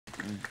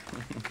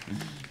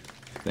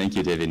Thank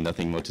you, David.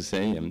 Nothing more to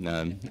say.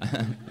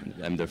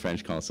 I'm the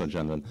French Consul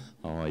General.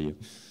 How are you?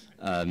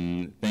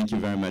 Thank you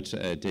very much,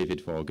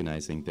 David, for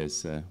organizing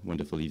this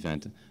wonderful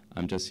event.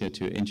 I'm just here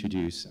to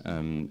introduce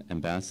French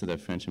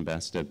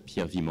Ambassador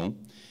Pierre Vimont,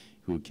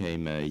 who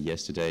came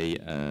yesterday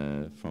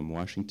from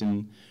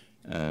Washington.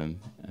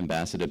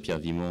 Ambassador Pierre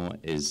Vimont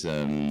is,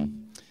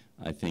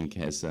 I think,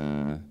 has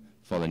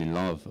fallen in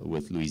love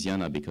with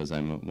Louisiana because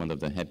I'm one of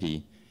the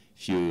happy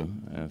few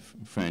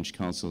French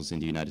consuls in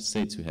the United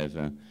States who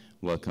have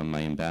welcomed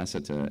my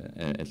ambassador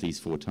at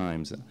least 4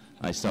 times.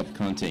 I stopped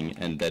counting,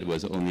 and that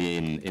was only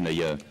in a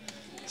year.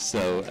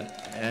 So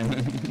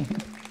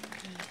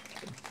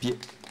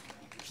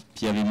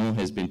Pierre Vimont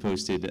has been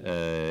posted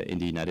in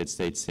the United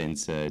States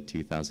since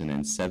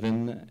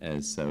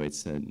 2007, so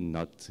it's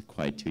not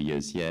quite 2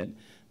 years yet.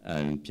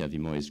 Pierre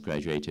Vimont is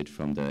graduated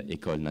from the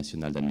École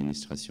Nationale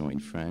d'Administration in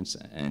France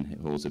and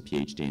holds a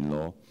PhD in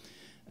law.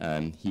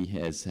 He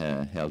has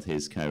held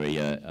his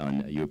career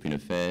on European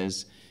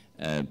affairs,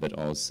 but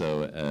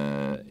also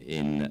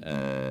in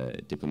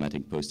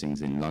diplomatic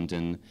postings in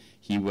London.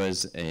 He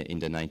was in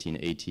the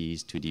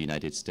 1980s to the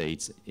United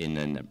States in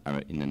an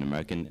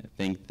American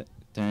think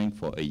tank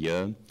for a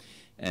year,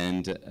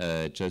 and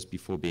just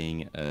before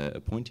being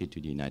appointed to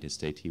the United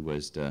States, he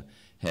was the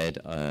head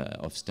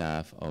of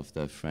staff of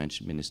the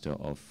French Minister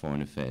of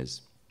Foreign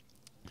Affairs.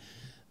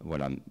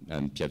 Well,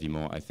 Pierre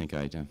Vimont, I think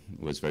I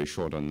was very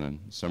short on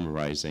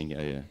summarizing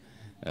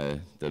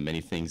the many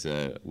things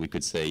we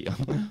could say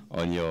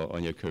on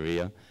your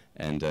career,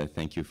 and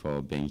thank you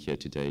for being here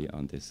today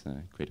on this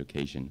great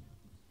occasion.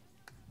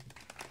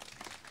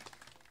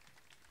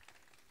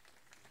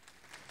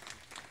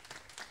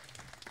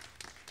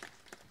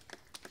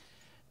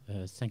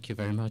 Thank you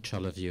very much,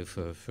 all of you,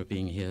 for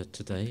being here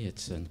today.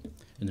 It's an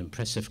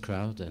impressive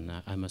crowd, and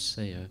I must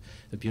say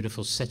a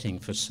beautiful setting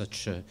for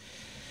such a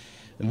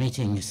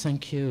meeting.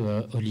 Thank you,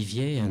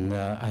 Olivier, and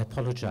I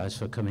apologize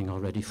for coming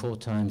already 4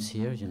 times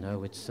here. You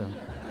know, it's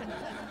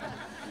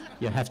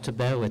you have to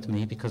bear with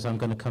me because I'm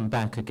going to come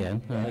back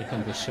again. You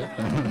can be sure.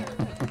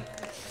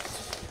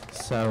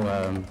 So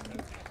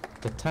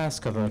the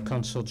task of our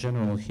Consul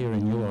General here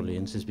in New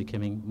Orleans is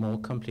becoming more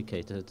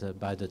complicated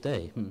by the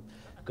day.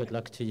 Good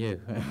luck to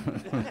you.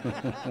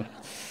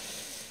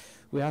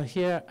 We are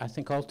here, I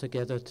think, all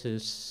together to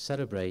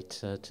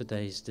celebrate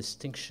today's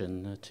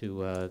distinction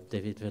to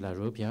David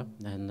Villarrubia.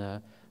 And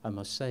I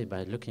must say,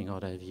 by looking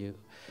out of you,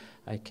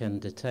 I can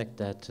detect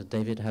that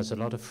David has a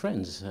lot of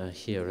friends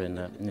here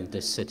in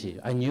this city.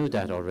 I knew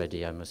that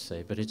already, I must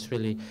say, but it's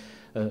really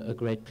a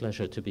great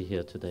pleasure to be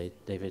here today,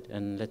 David.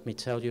 And let me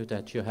tell you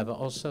that you have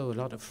also a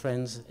lot of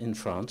friends in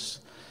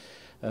France.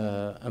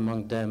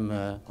 Among them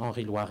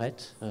Henri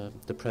Loiret,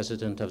 the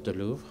president of the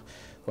Louvre,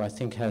 who I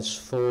think has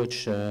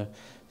forged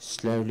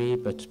slowly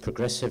but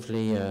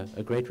progressively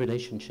a great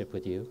relationship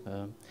with you.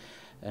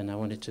 And I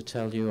wanted to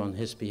tell you on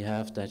his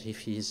behalf that if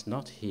he is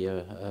not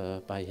here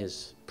by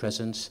his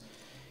presence,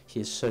 he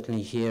is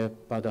certainly here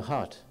by the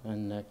heart,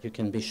 and you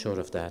can be sure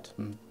of that.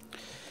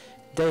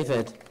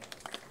 David,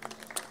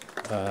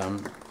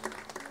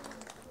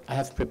 I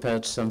have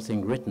prepared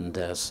something written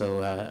there,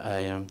 so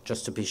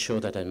just to be sure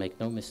that I make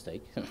no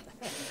mistake,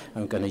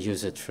 I'm going to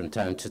use it from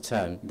time to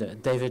time.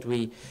 David,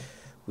 we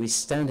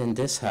stand in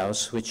this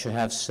house, which you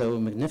have so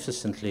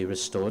magnificently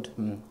restored,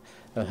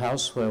 a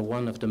house where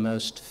one of the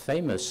most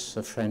famous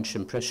French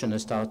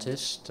Impressionist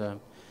artists,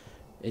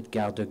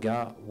 Edgar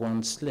Degas,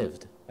 once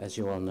lived, as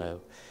you all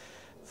know.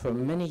 For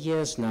many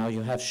years now,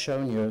 you have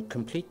shown your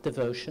complete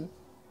devotion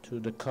to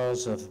the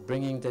cause of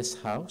bringing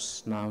this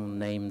house, now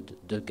named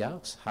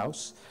Degas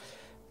House,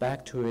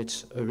 back to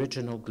its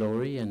original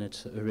glory and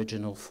its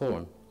original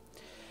form.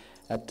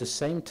 At the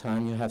same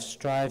time, you have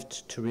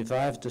strived to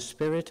revive the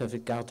spirit of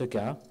Edgar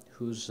Degas,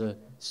 whose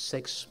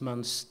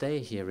 6-month stay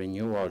here in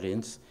New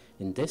Orleans,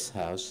 in this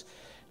house,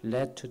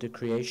 led to the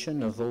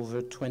creation of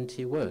over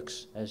 20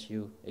 works, as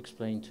you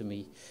explained to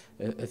me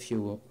a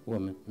few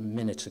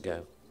minutes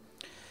ago.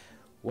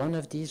 One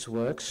of these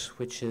works,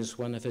 which is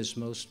one of his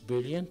most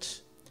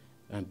brilliant,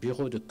 Un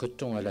bureau de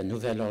coton à la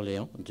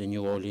Nouvelle-Orléans, the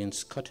New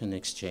Orleans Cotton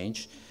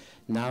Exchange,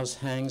 now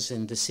hangs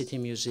in the City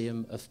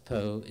Museum of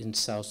Pau in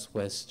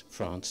southwest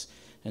France,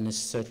 and is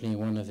certainly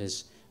one of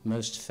his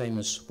most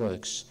famous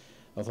works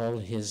of all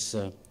his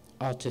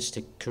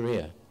artistic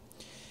career.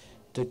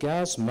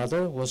 Degas'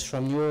 mother was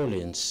from New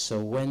Orleans,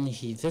 so when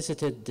he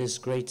visited this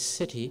great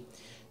city,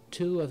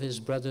 2 of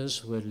his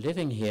brothers were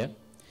living here,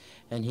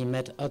 and he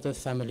met other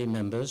family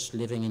members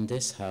living in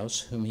this house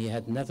whom he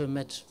had never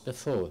met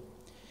before.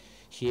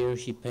 Here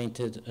he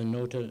painted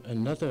another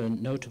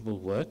notable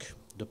work,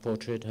 the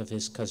portrait of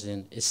his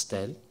cousin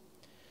Estelle,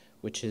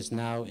 which is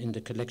now in the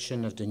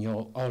collection of the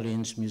New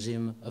Orleans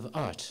Museum of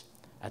Art.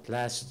 At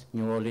last,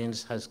 New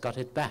Orleans has got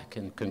it back,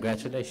 and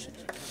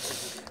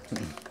congratulations.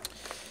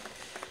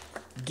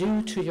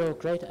 Due to your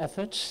great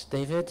efforts,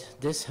 David,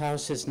 this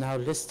house is now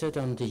listed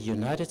on the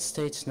United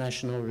States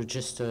National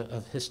Register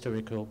of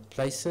Historical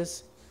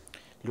Places,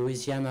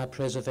 Louisiana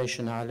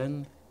Preservation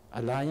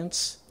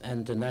Alliance,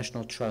 and the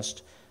National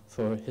Trust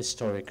for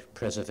historic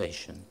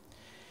preservation.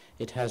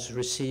 It has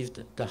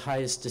received the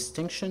highest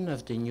distinction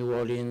of the New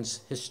Orleans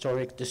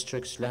Historic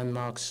Districts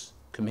Landmarks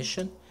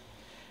Commission,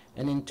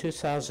 and in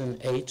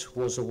 2008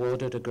 was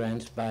awarded a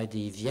grant by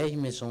the Vieille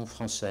Maison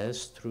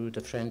Française through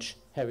the French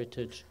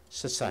Heritage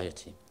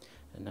Society.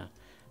 And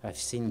I've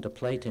seen the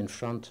plate in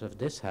front of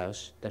this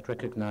house that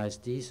recognizes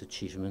these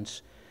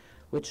achievements,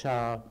 which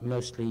are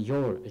mostly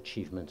your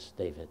achievements,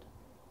 David.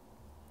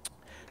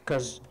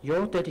 Because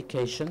your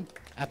dedication,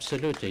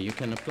 absolutely, you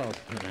can applaud.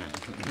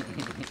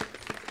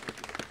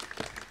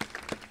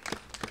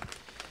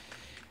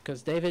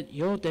 Because, David,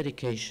 your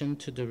dedication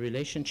to the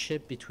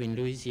relationship between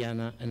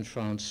Louisiana and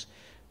France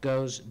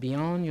goes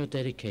beyond your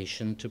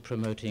dedication to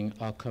promoting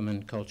our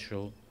common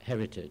cultural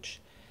heritage.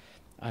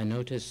 I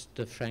noticed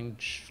the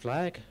French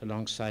flag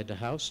alongside the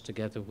house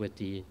together with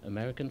the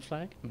American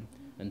flag,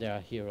 and they are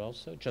here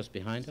also, just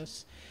behind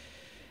us.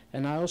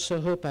 And I also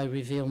hope I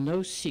reveal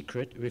no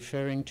secret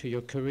referring to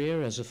your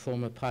career as a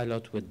former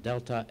pilot with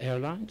Delta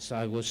Airlines.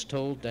 I was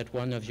told that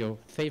one of your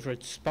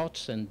favorite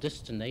spots and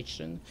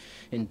destination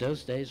in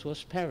those days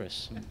was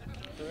Paris.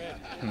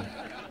 Correct.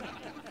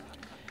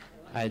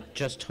 I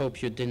just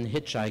hope you didn't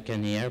hitchhike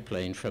any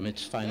airplane from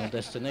its final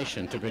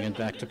destination to bring it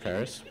back to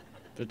Paris,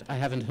 but I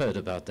haven't heard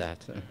about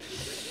that.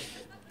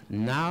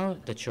 Now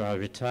that you are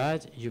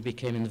retired, you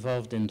became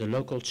involved in the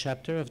local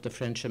chapter of the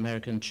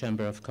French-American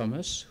Chamber of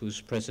Commerce, whose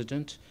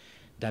president,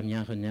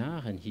 Damien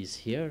Renard, and he's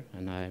here,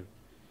 and I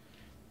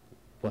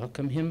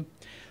welcome him,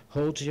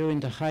 holds you in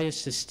the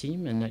highest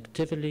esteem and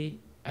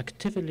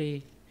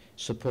actively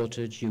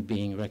supported you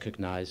being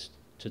recognized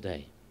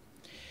today.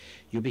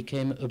 You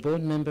became a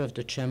board member of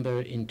the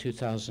Chamber in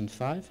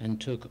 2005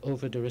 and took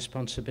over the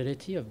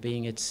responsibility of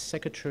being its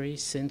secretary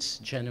since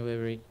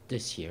January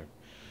this year.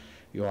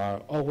 You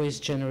are always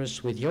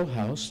generous with your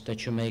house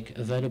that you make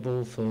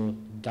available for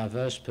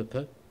diverse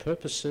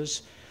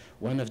purposes,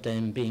 one of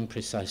them being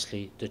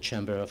precisely the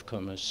Chamber of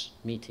Commerce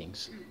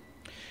meetings.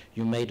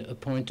 You made a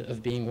point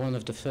of being one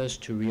of the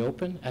first to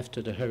reopen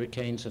after the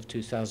hurricanes of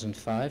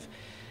 2005,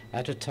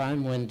 at a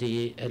time when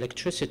the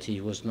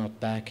electricity was not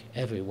back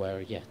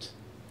everywhere yet.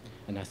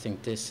 And I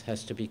think this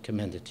has to be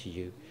commended to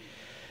you.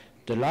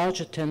 The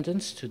large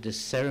attendance to this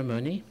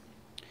ceremony,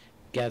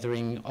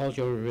 gathering all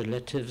your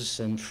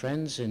relatives and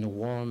friends in a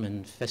warm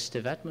and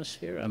festive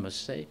atmosphere, I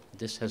must say,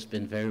 this has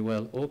been very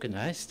well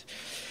organized,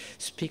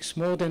 speaks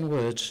more than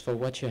words for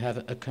what you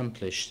have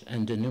accomplished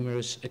and the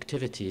numerous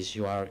activities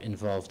you are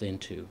involved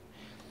into.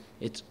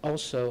 It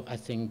also, I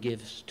think,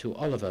 gives to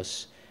all of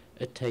us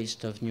a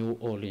taste of New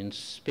Orleans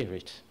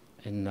spirit,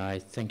 and I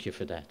thank you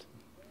for that.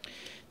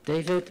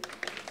 David,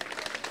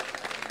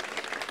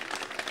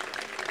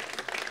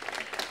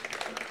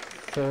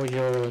 for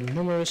your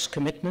numerous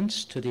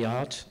commitments to the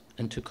art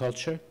and to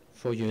culture,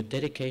 for your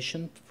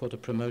dedication for the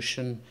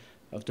promotion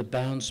of the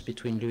bonds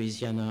between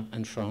Louisiana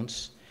and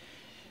France.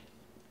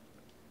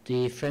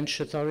 The French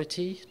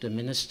authority, the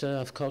Minister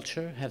of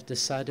Culture, have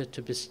decided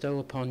to bestow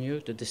upon you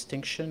the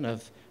distinction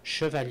of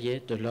Chevalier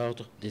de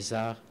l'Ordre des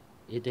Arts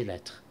et des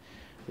Lettres,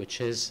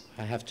 which is,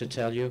 I have to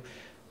tell you,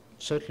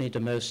 certainly the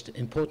most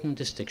important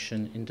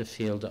distinction in the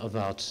field of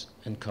arts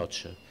and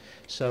culture.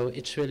 So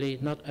it's really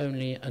not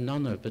only an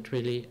honor, but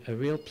really a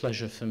real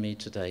pleasure for me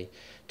today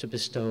to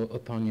bestow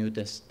upon you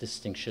this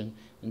distinction.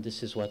 And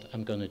this is what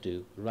I'm going to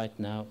do right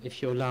now,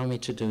 if you allow me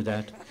to do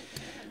that,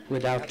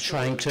 without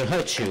trying to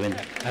hurt you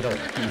at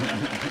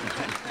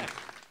all.